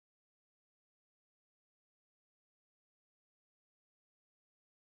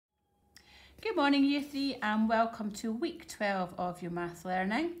Good morning Year 3 and welcome to week 12 of your math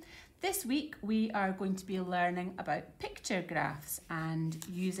learning. This week we are going to be learning about picture graphs and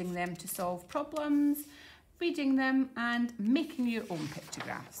using them to solve problems, reading them and making your own picture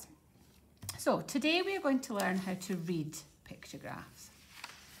graphs. So today we are going to learn how to read picture graphs.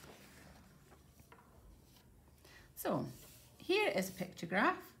 So here is a picture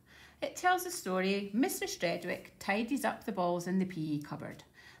graph. It tells a story. Mr. Stredwick tidies up the balls in the PE cupboard.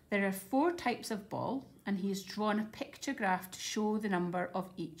 There are 4 types of ball and he's drawn a picture graph to show the number of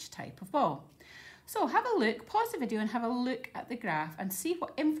each type of ball. So have a look, pause the video and have a look at the graph and see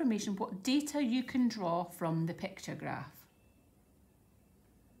what information, what data you can draw from the picture graph.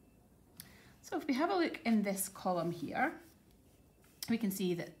 So if we have a look in this column here, we can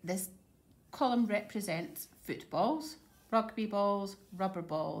see that this column represents footballs, rugby balls, rubber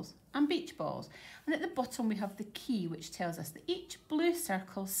balls and beach balls. And at the bottom we have the key which tells us that each blue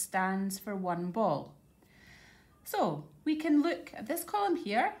circle stands for 1 ball. So we can look at this column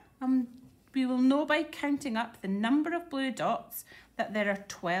here and we will know by counting up the number of blue dots that there are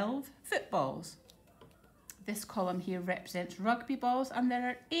 12 footballs. This column here represents rugby balls and there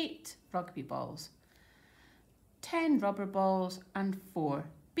are 8 rugby balls, 10 rubber balls and 4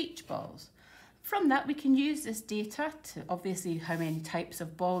 beach balls. From that we can use this data to obviously how many types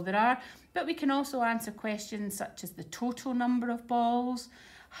of ball there are, but we can also answer questions such as the total number of balls,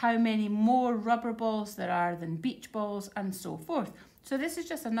 how many more rubber balls there are than beach balls and so forth. So this is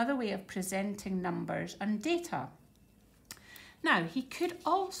just another way of presenting numbers and data. Now he could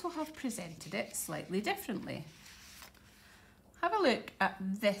also have presented it slightly differently. Have a look at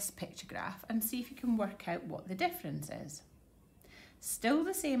this picture graph and see if you can work out what the difference is. Still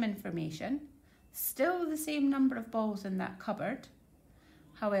the same information. Still the same number of balls in that cupboard.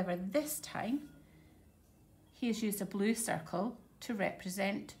 However, this time he has used a blue circle to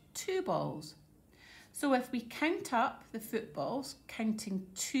represent 2 balls. So if we count up the footballs, counting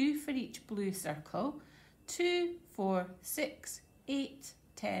 2 for each blue circle, 2, 4, 6, 8,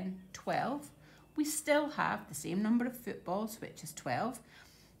 10, 12, we still have the same number of footballs, which is 12,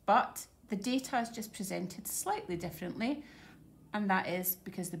 but the data is just presented slightly differently. And that is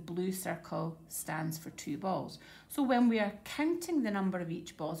because the blue circle stands for 2 balls. So when we are counting the number of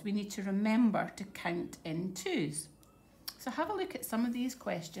each balls, we need to remember to count in 2s. So have a look at some of these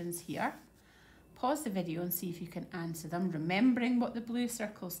questions here. Pause the video and see if you can answer them, remembering what the blue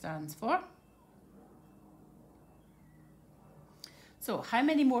circle stands for. So how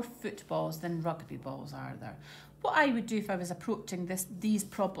many more footballs than rugby balls are there? What I would do if I was approaching these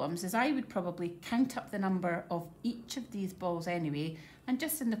problems is I would probably count up the number of each of these balls anyway, and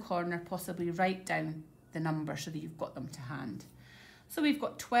just in the corner possibly write down the number so that you've got them to hand. So we've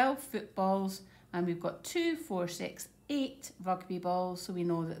got 12 footballs and we've got 2, 4, 6, 8 rugby balls, so we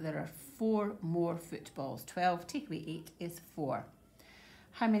know that there are 4 more footballs. 12 take away 8 is 4.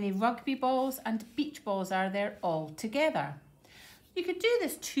 How many rugby balls and beach balls are there all together? You could do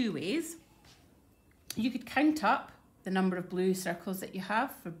this 2 ways. You could count up the number of blue circles that you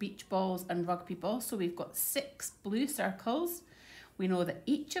have for beach balls and rugby balls. So we've got 6 blue circles. We know that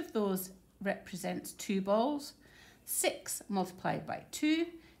each of those represents 2 balls. 6 multiplied by 2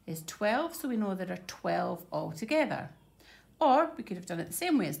 is 12. So we know there are 12 altogether. Or we could have done it the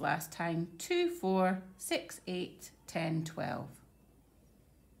same way as last time. 2, 4, 6, 8, 10, 12.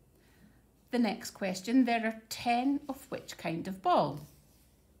 The next question, there are 10 of which kind of ball?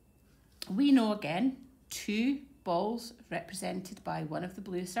 We know again 2 balls represented by one of the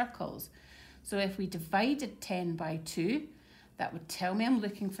blue circles. So if we divided 10 by 2, that would tell me I'm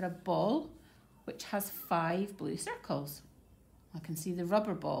looking for a ball which has 5 blue circles. I can see the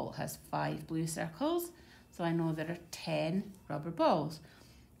rubber ball has 5 blue circles, so I know there are 10 rubber balls.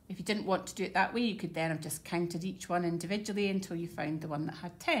 If you didn't want to do it that way, you could then have just counted each one individually until you found the one that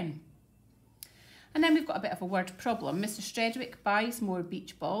had 10. And then we've got a bit of a word problem. Mr. Stredwick buys more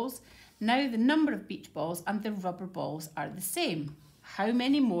beach balls. Now the number of beach balls and the rubber balls are the same. How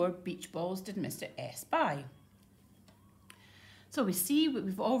many more beach balls did Mr. S buy? So we see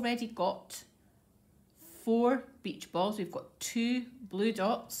we've already got 4 beach balls. We've got 2 blue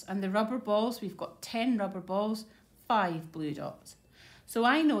dots, and the rubber balls, we've got 10 rubber balls, 5 blue dots. So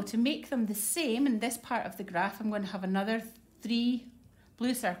I know to make them the same in this part of the graph, I'm going to have another 3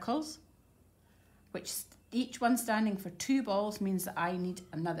 blue circles, which each one standing for 2 balls means that I need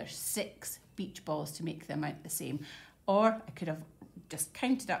another 6 beach balls to make the amount the same. Or I could have just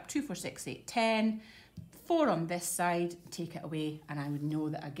counted up 2, 4, 6, 8, 10, 4 on this side, take it away, and I would know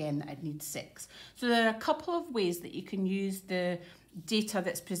that again that I'd need 6. So there are a couple of ways that you can use the data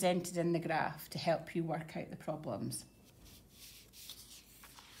that's presented in the graph to help you work out the problems.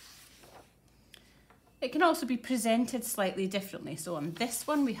 It can also be presented slightly differently. So on this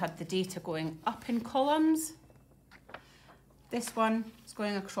one, we had the data going up in columns. This one is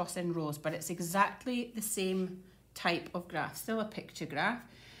going across in rows, but it's exactly the same type of graph, still a picture graph.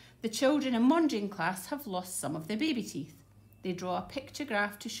 The children in Mondrian class have lost some of their baby teeth. They draw a picture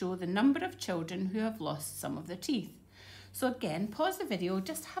graph to show the number of children who have lost some of their teeth. So again, pause the video,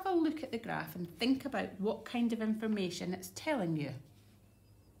 just have a look at the graph and think about what kind of information it's telling you.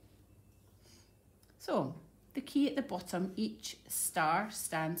 So, the key at the bottom, each star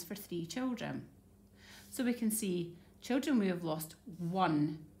stands for 3 children. So we can see children who have lost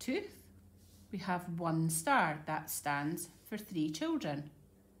 1 tooth, we have 1 star, that stands for 3 children.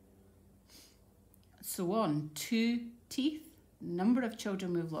 So on, 2 teeth, number of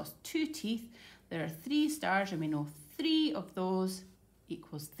children who have lost 2 teeth, there are 3 stars and we know 3 of those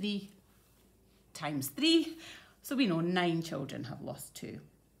equals 3 times 3, so we know 9 children have lost 2.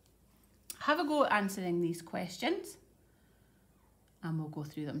 Have a go at answering these questions and we'll go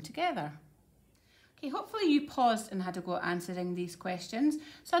through them together. Okay, hopefully you paused and had a go at answering these questions.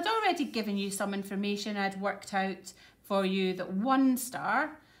 So I'd already given you some information. I'd worked out for you that 1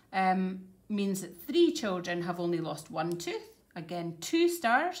 star means that 3 children have only lost 1 tooth. Again, 2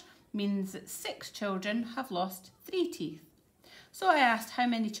 stars means that 6 children have lost 3 teeth. So I asked how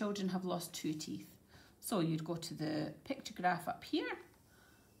many children have lost 2 teeth. So you'd go to the picture graph up here,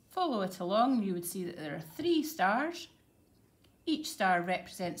 follow it along, you would see that there are 3 stars. Each star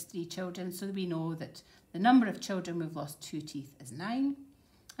represents 3 children, so we know that the number of children who've lost 2 teeth is 9.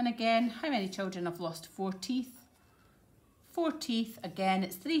 And again, how many children have lost 4 teeth? 4 teeth, again,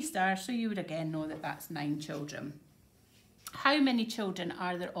 it's 3 stars, so you would again know that that's 9 children. How many children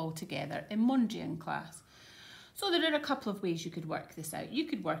are there altogether in Mondrian class? So there are a couple of ways you could work this out. You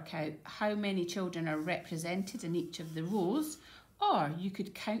could work out how many children are represented in each of the rows, or you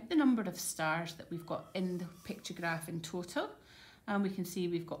could count the number of stars that we've got in the picture graph in total. And we can see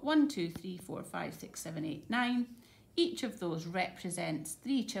we've got 1, 2, 3, 4, 5, 6, 7, 8, 9. Each of those represents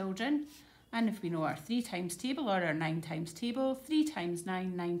 3 children. And if we know our 3 times table or our 9 times table, 3 times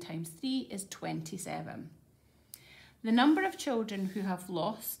 9, 9 times 3 is 27. The number of children who have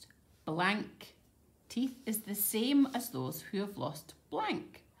lost blank teeth is the same as those who have lost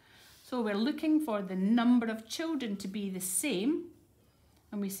blank. So we're looking for the number of children to be the same,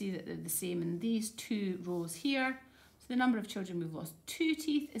 and we see that they're the same in these 2 rows here. So the number of children who've lost 2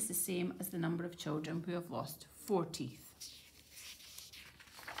 teeth is the same as the number of children who have lost 4 teeth.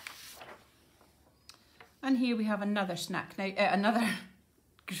 And here we have another another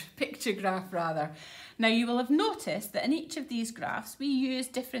picture graph rather. Now you will have noticed that in each of these graphs we use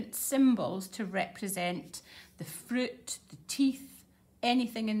different symbols to represent the fruit, the teeth,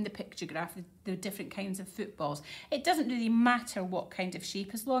 anything in the picture graph, the different kinds of footballs. It doesn't really matter what kind of shape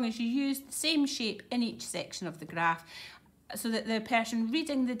as long as you use the same shape in each section of the graph so that the person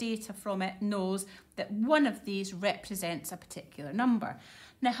reading the data from it knows that one of these represents a particular number.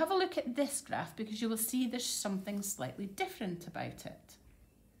 Now have a look at this graph because you will see there's something slightly different about it.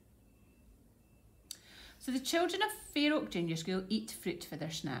 So the children of Fair Oak Junior School eat fruit for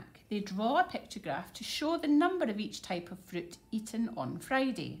their snack. They draw a picture graph to show the number of each type of fruit eaten on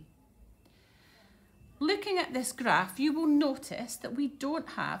Friday. Looking at this graph, you will notice that we don't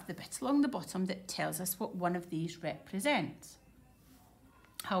have the bit along the bottom that tells us what one of these represents.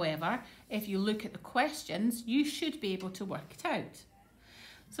 However, if you look at the questions, you should be able to work it out.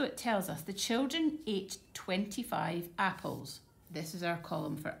 So it tells us the children ate 25 apples. This is our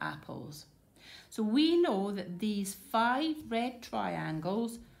column for apples. So we know that these 5 red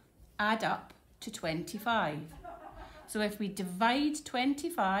triangles add up to 25. So if we divide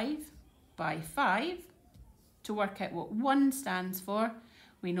 25 by 5 to work out what 1 stands for,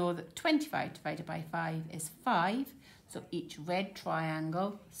 we know that 25 divided by 5 is 5. So each red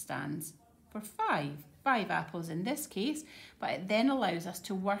triangle stands for 5. 5 apples in this case, but it then allows us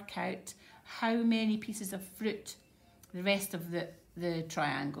to work out how many pieces of fruit the rest of the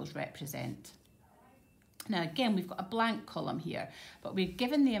triangles represent. Now again, we've got a blank column here, but we've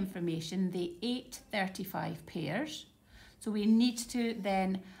given the information they ate 35 pears. So we need to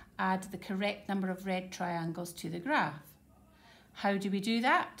then add the correct number of red triangles to the graph. How do we do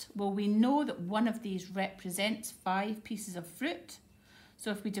that? Well, we know that one of these represents 5 pieces of fruit. So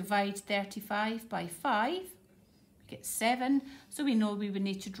if we divide 35 by 5, we get 7. So we know we would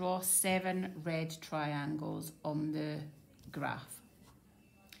need to draw 7 red triangles on the graph.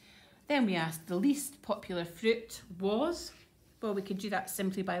 Then we asked the least popular fruit was, well, we could do that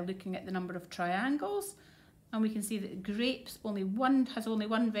simply by looking at the number of triangles. And we can see that grapes has only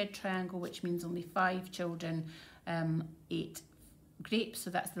one red triangle, which means only 5 children ate grapes, so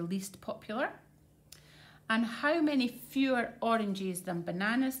that's the least popular. And how many fewer oranges than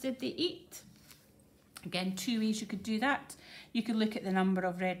bananas did they eat? Again, two ways you could do that. You could look at the number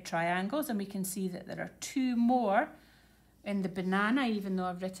of red triangles and we can see that there are 2 more in the banana, even though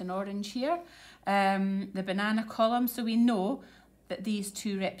I've written orange here. The banana column, so we know that these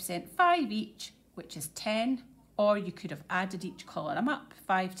 2 represent 5 each, which is 10, or you could have added each column up,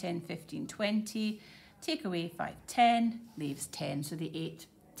 5, 10, 15, 20, take away 5, 10, leaves 10, so they ate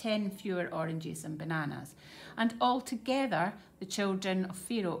 10 fewer oranges than bananas. And altogether, the children of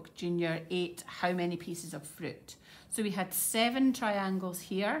Fair Oak Junior ate how many pieces of fruit? So we had 7 triangles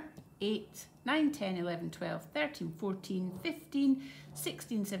here, 8, 9, 10, 11, 12, 13, 14, 15,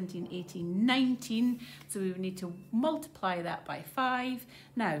 16, 17, 18, 19. So we would need to multiply that by 5.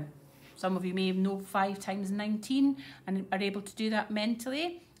 Now, some of you may know 5 times 19 and are able to do that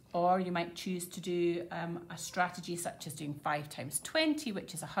mentally, or you might choose to do a strategy such as doing 5 times 20,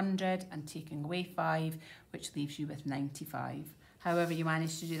 which is 100, and taking away 5, which leaves you with 95. However you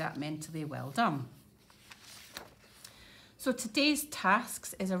manage to do that mentally, well done. So today's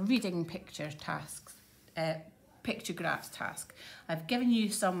tasks is a reading picture task, pictographs task. I've given you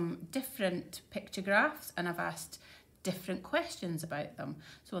some different pictographs and I've asked different questions about them.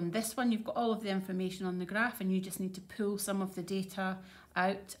 So on this one, you've got all of the information on the graph and you just need to pull some of the data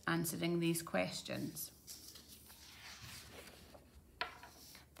out answering these questions.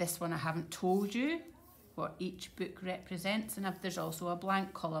 This one I haven't told you what each book represents, and there's also a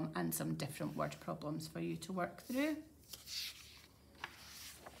blank column and some different word problems for you to work through.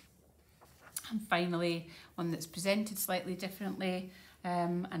 And finally, one that's presented slightly differently,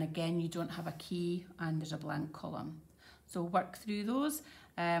 and again you don't have a key and there's a blank column. So work through those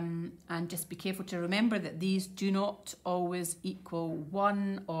and just be careful to remember that these do not always equal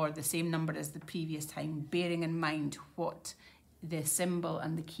 1 or the same number as the previous time, bearing in mind what the symbol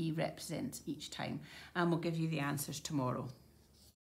and the key represents each time. And we'll give you the answers tomorrow.